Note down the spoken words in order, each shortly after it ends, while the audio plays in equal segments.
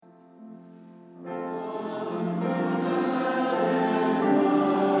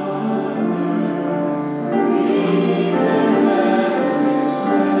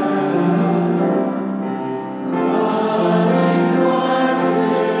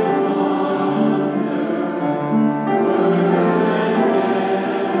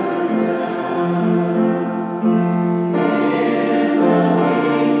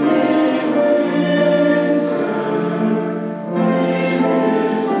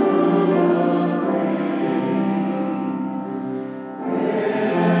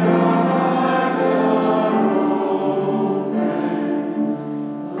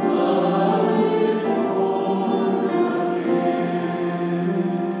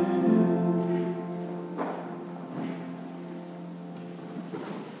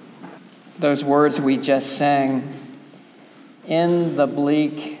Those words we just sang, in the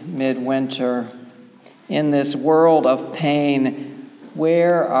bleak midwinter, in this world of pain,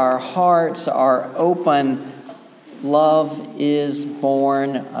 where our hearts are open, love is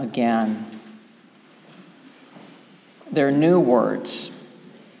born again. They're new words,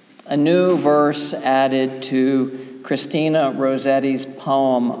 a new verse added to Christina Rossetti's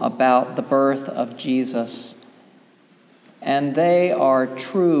poem about the birth of Jesus. And they are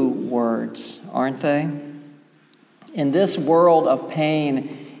true words, aren't they? In this world of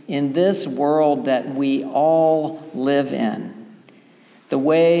pain, in this world that we all live in, the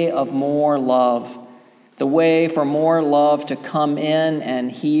way of more love, the way for more love to come in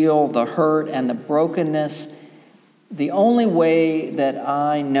and heal the hurt and the brokenness, the only way that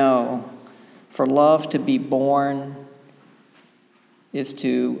I know for love to be born is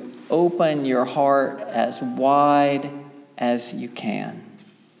to open your heart as wide as you can,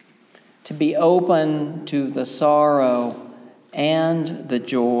 to be open to the sorrow and the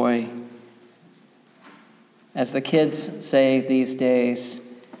joy. As the kids say these days,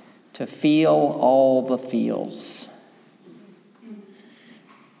 to feel all the feels.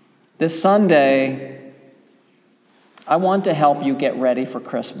 This Sunday, I want to help you get ready for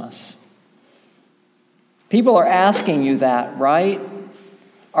Christmas. People are asking you that, right?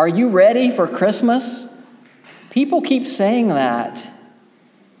 Are you ready for Christmas? People keep saying that.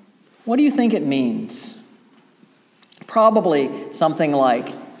 What do you think it means? Probably something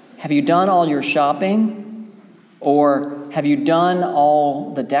like, have you done all your shopping? Or have you done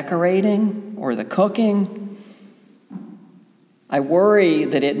all the decorating or the cooking? I worry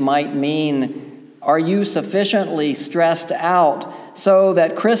that it might mean, are you sufficiently stressed out so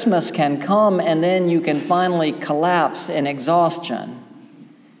that Christmas can come and then you can finally collapse in exhaustion?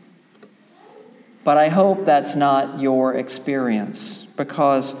 But I hope that's not your experience,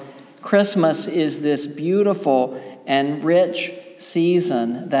 because Christmas is this beautiful and rich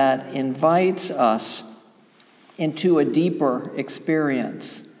season that invites us into a deeper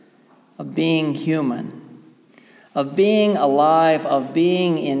experience of being human, of being alive, of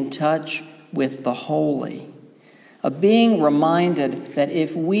being in touch with the holy, of being reminded that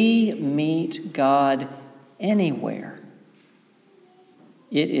if we meet God anywhere,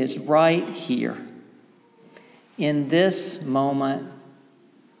 it is right here, in this moment,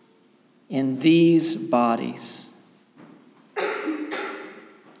 in these bodies.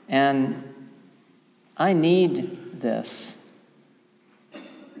 And I need this,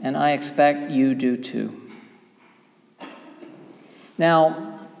 and I expect you do too.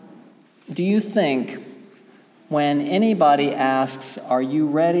 Now, do you think when anybody asks, are you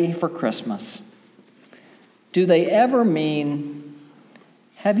ready for Christmas, do they ever mean,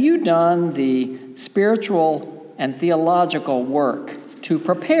 have you done the spiritual and theological work to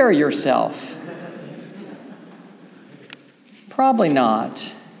prepare yourself? Probably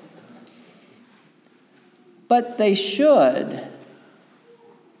not. But they should,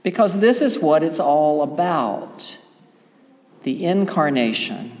 because this is what it's all about. The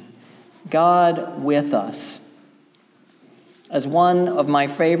Incarnation, God with us. As one of my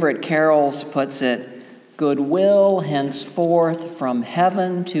favorite carols puts it, goodwill henceforth from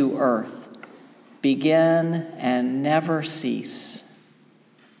heaven to earth, begin and never cease.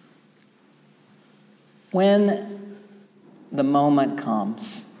 When the moment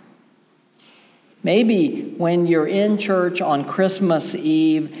comes, maybe when you're in church on Christmas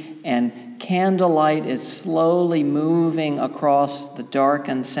Eve and candlelight is slowly moving across the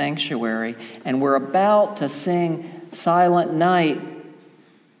darkened sanctuary and we're about to sing Silent Night,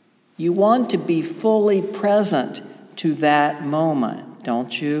 you want to be fully present to that moment,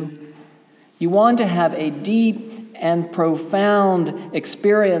 don't you? You want to have a deep and profound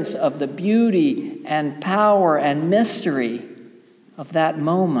experience of the beauty and power and mystery of that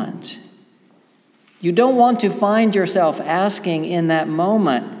moment. You don't want to find yourself asking in that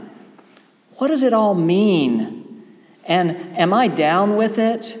moment, what does it all mean? And am I down with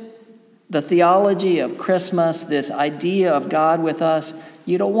it? The theology of Christmas, this idea of God with us,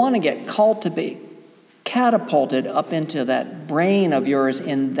 you don't want to get catapulted up into that brain of yours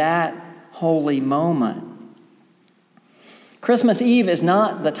in that holy moment. Christmas Eve is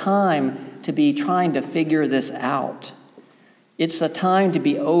not the time to be trying to figure this out. It's the time to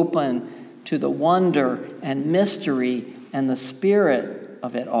be open to the wonder and mystery and the spirit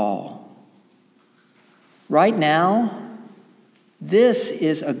of it all. Right now, this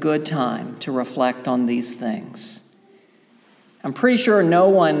is a good time to reflect on these things. I'm pretty sure no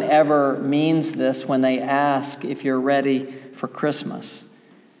one ever means this when they ask if you're ready for Christmas.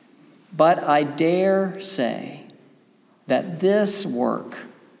 But I dare say that this work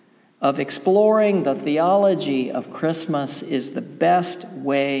of exploring the theology of Christmas is the best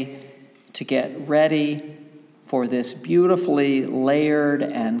way to get ready for this beautifully layered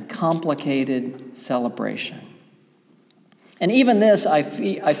and complicated celebration. And even this, I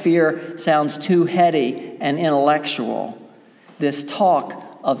fear, sounds too heady and intellectual, this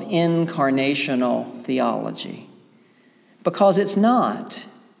talk of incarnational theology, because it's not.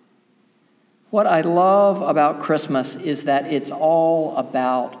 What I love about Christmas is that it's all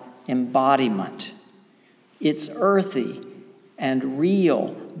about embodiment. It's earthy and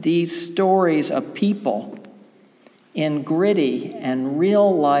real, these stories of people in gritty and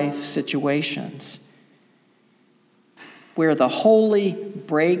real-life situations where the holy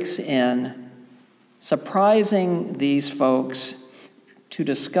breaks in, surprising these folks to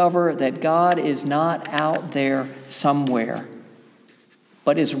discover that God is not out there somewhere,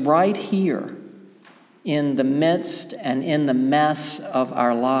 but is right here in the midst and in the mess of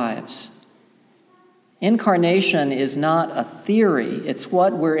our lives. Incarnation is not a theory, it's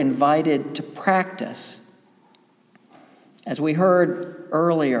what we're invited to practice. As we heard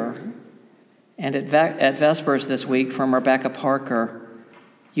earlier, and at Vespers this week from Rebecca Parker,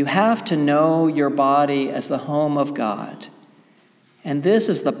 you have to know your body as the home of God. And this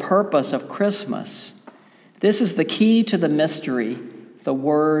is the purpose of Christmas. This is the key to the mystery. The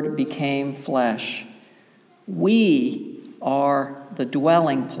Word became flesh. We are the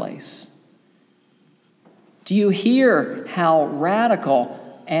dwelling place. Do you hear how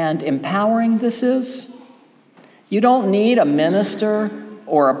radical and empowering this is? You don't need a minister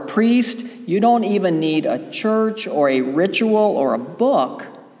or a priest. You don't even need a church or a ritual or a book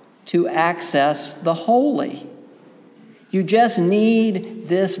to access the holy. You just need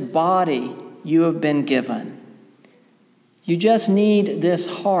this body you have been given. You just need this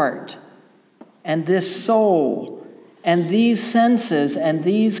heart and this soul and these senses and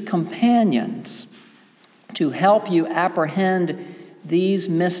these companions to help you apprehend these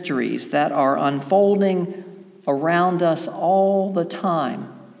mysteries that are unfolding around us all the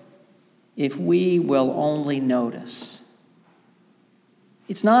time if we will only notice.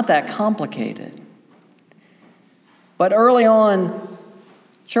 It's not that complicated. But early on,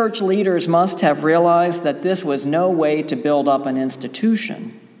 church leaders must have realized that this was no way to build up an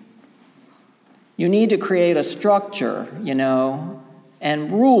institution. You need to create a structure,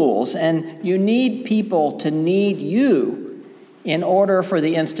 and rules, and you need people to need you in order for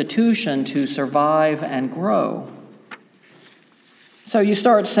the institution to survive and grow. So you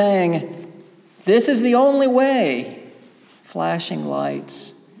start saying, this is the only way, flashing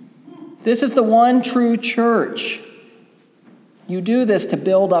lights. This is the one true church. You do this to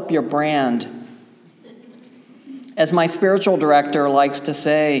build up your brand. As my spiritual director likes to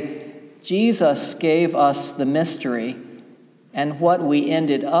say, Jesus gave us the mystery, and what we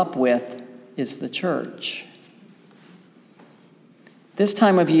ended up with is the church. This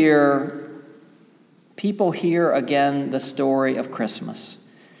time of year, people hear again the story of Christmas,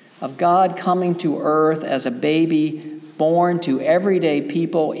 of God coming to earth as a baby born to everyday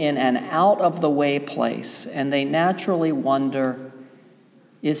people in an out-of-the-way place, and they naturally wonder,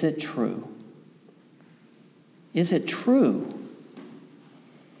 is it true? Is it true?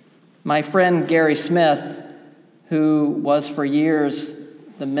 My friend Gary Smith, who was for years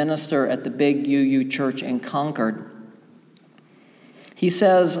the minister at the big UU church in Concord, he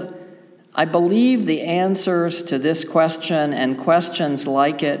says, I believe the answers to this question and questions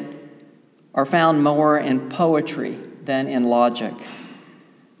like it are found more in poetry than in logic,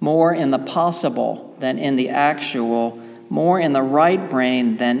 more in the possible than in the actual, more in the right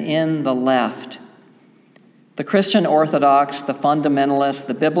brain than in the left. The Christian Orthodox, the fundamentalists,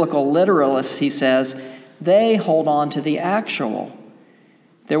 the biblical literalists, he says, they hold on to the actual.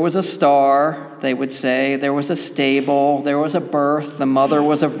 There was a star, they would say. There was a stable. There was a birth. The mother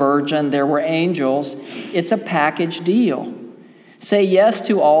was a virgin. There were angels. It's a package deal. Say yes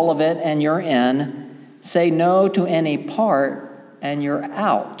to all of it and you're in. Say no to any part and you're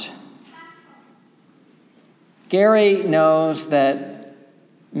out. Gary knows that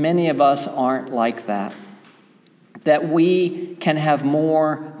many of us aren't like that we can have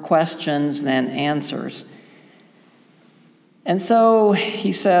more questions than answers. And so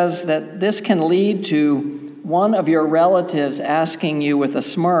he says that this can lead to one of your relatives asking you with a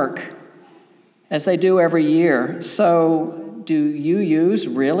smirk, as they do every year, so do you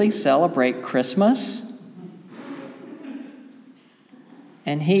really celebrate Christmas?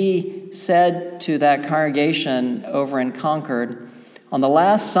 And he said to that congregation over in Concord, on the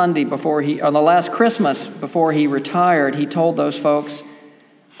last Christmas before he retired, he told those folks,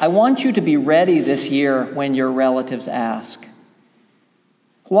 I want you to be ready this year when your relatives ask,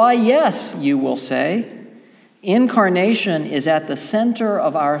 Why, yes, you will say. Incarnation is at the center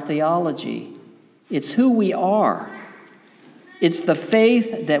of our theology. It's who we are. It's the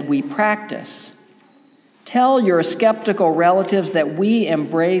faith that we practice. Tell your skeptical relatives that we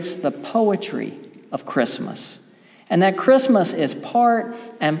embrace the poetry of Christmas, and that Christmas is part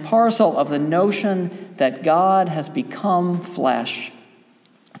and parcel of the notion that God has become flesh.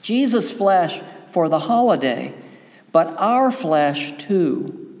 Jesus' flesh for the holiday, but our flesh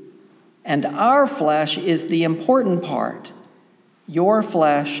too. And our flesh is the important part. Your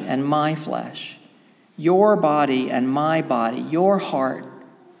flesh and my flesh. Your body and my body. Your heart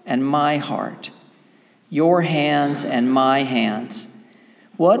and my heart. Your hands and my hands.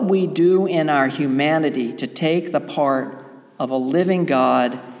 What we do in our humanity to take the part of a living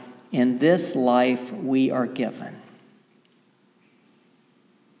God in this life we are given.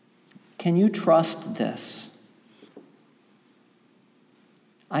 Can you trust this?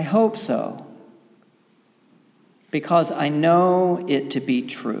 I hope so, because I know it to be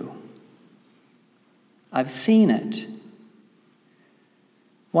true. I've seen it.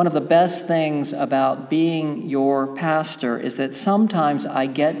 One of the best things about being your pastor is that sometimes I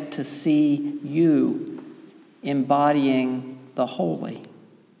get to see you embodying the holy.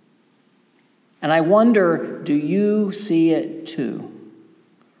 And I wonder, do you see it too?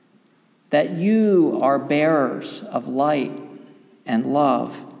 That you are bearers of light and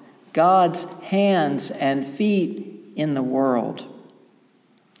love, God's hands and feet in the world,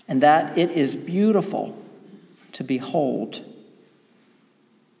 and that it is beautiful to behold.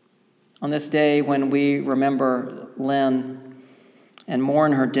 On this day when we remember Lynn and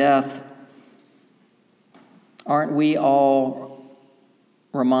mourn her death, aren't we all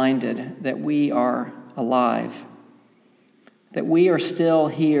reminded that we are alive, that we are still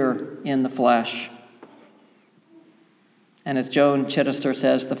here in the flesh? And as Joan Chittister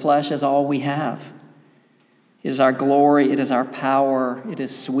says, the flesh is all we have. It is our glory, it is our power, it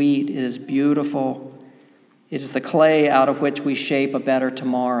is sweet, it is beautiful. It is the clay out of which we shape a better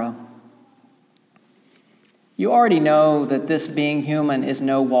tomorrow. You already know that this being human is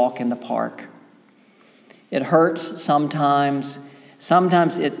no walk in the park. It hurts sometimes.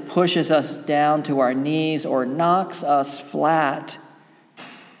 Sometimes it pushes us down to our knees or knocks us flat.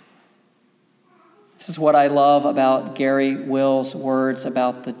 This is what I love about Gary Will's words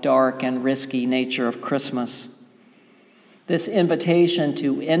about the dark and risky nature of Christmas. This invitation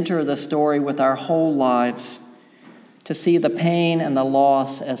to enter the story with our whole lives, to see the pain and the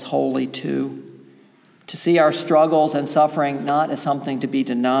loss as holy too, to see our struggles and suffering not as something to be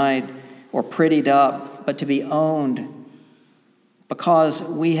denied or prettied up, but to be owned, because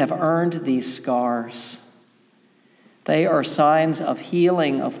we have earned these scars. They are signs of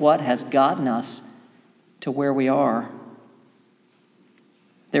healing of what has gotten us to where we are.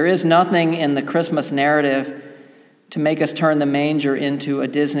 There is nothing in the Christmas narrative to make us turn the manger into a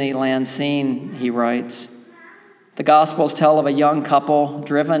Disneyland scene, he writes. The Gospels tell of a young couple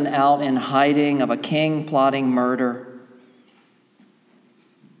driven out in hiding, of a king plotting murder.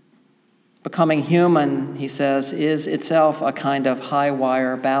 Becoming human, he says, is itself a kind of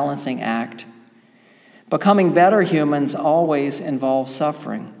high-wire balancing act. Becoming better humans always involves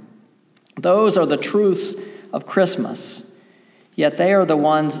suffering. Those are the truths of Christmas, yet they are the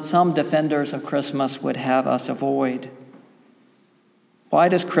ones some defenders of Christmas would have us avoid. Why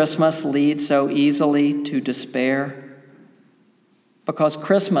does Christmas lead so easily to despair? Because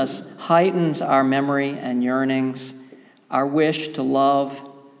Christmas heightens our memory and yearnings, our wish to love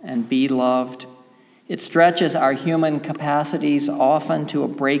and be loved. It stretches our human capacities often to a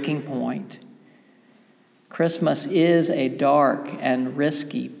breaking point. Christmas is a dark and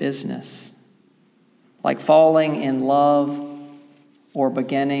risky business, like falling in love or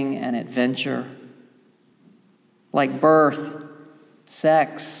beginning an adventure, like birth,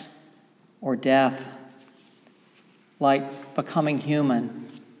 sex, or death, like becoming human,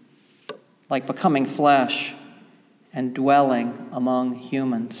 like becoming flesh and dwelling among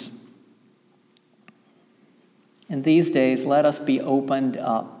humans. In these days, let us be opened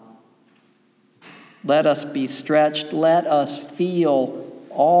up. Let us be stretched. Let us feel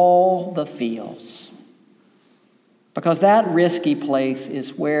all the feels. Because that risky place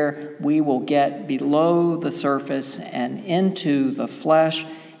is where we will get below the surface and into the flesh,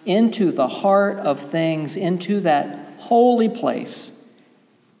 into the heart of things, into that holy place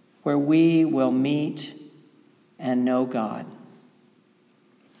where we will meet and know God.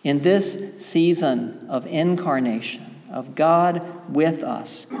 In this season of incarnation, of God with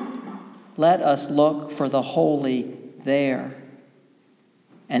us, let us look for the holy there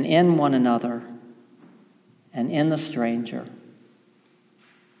and in one another and in the stranger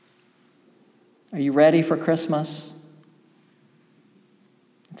Are you ready for Christmas?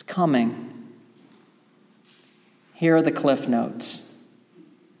 It's coming. Here are the cliff notes.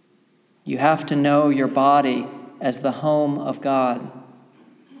 You have to know your body as the home of God.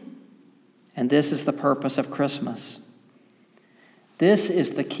 And this is the purpose of Christmas. This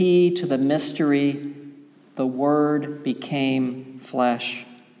is the key to the mystery. The Word became flesh.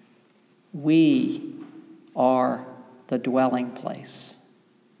 We are the dwelling place.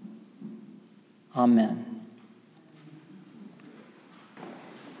 Amen.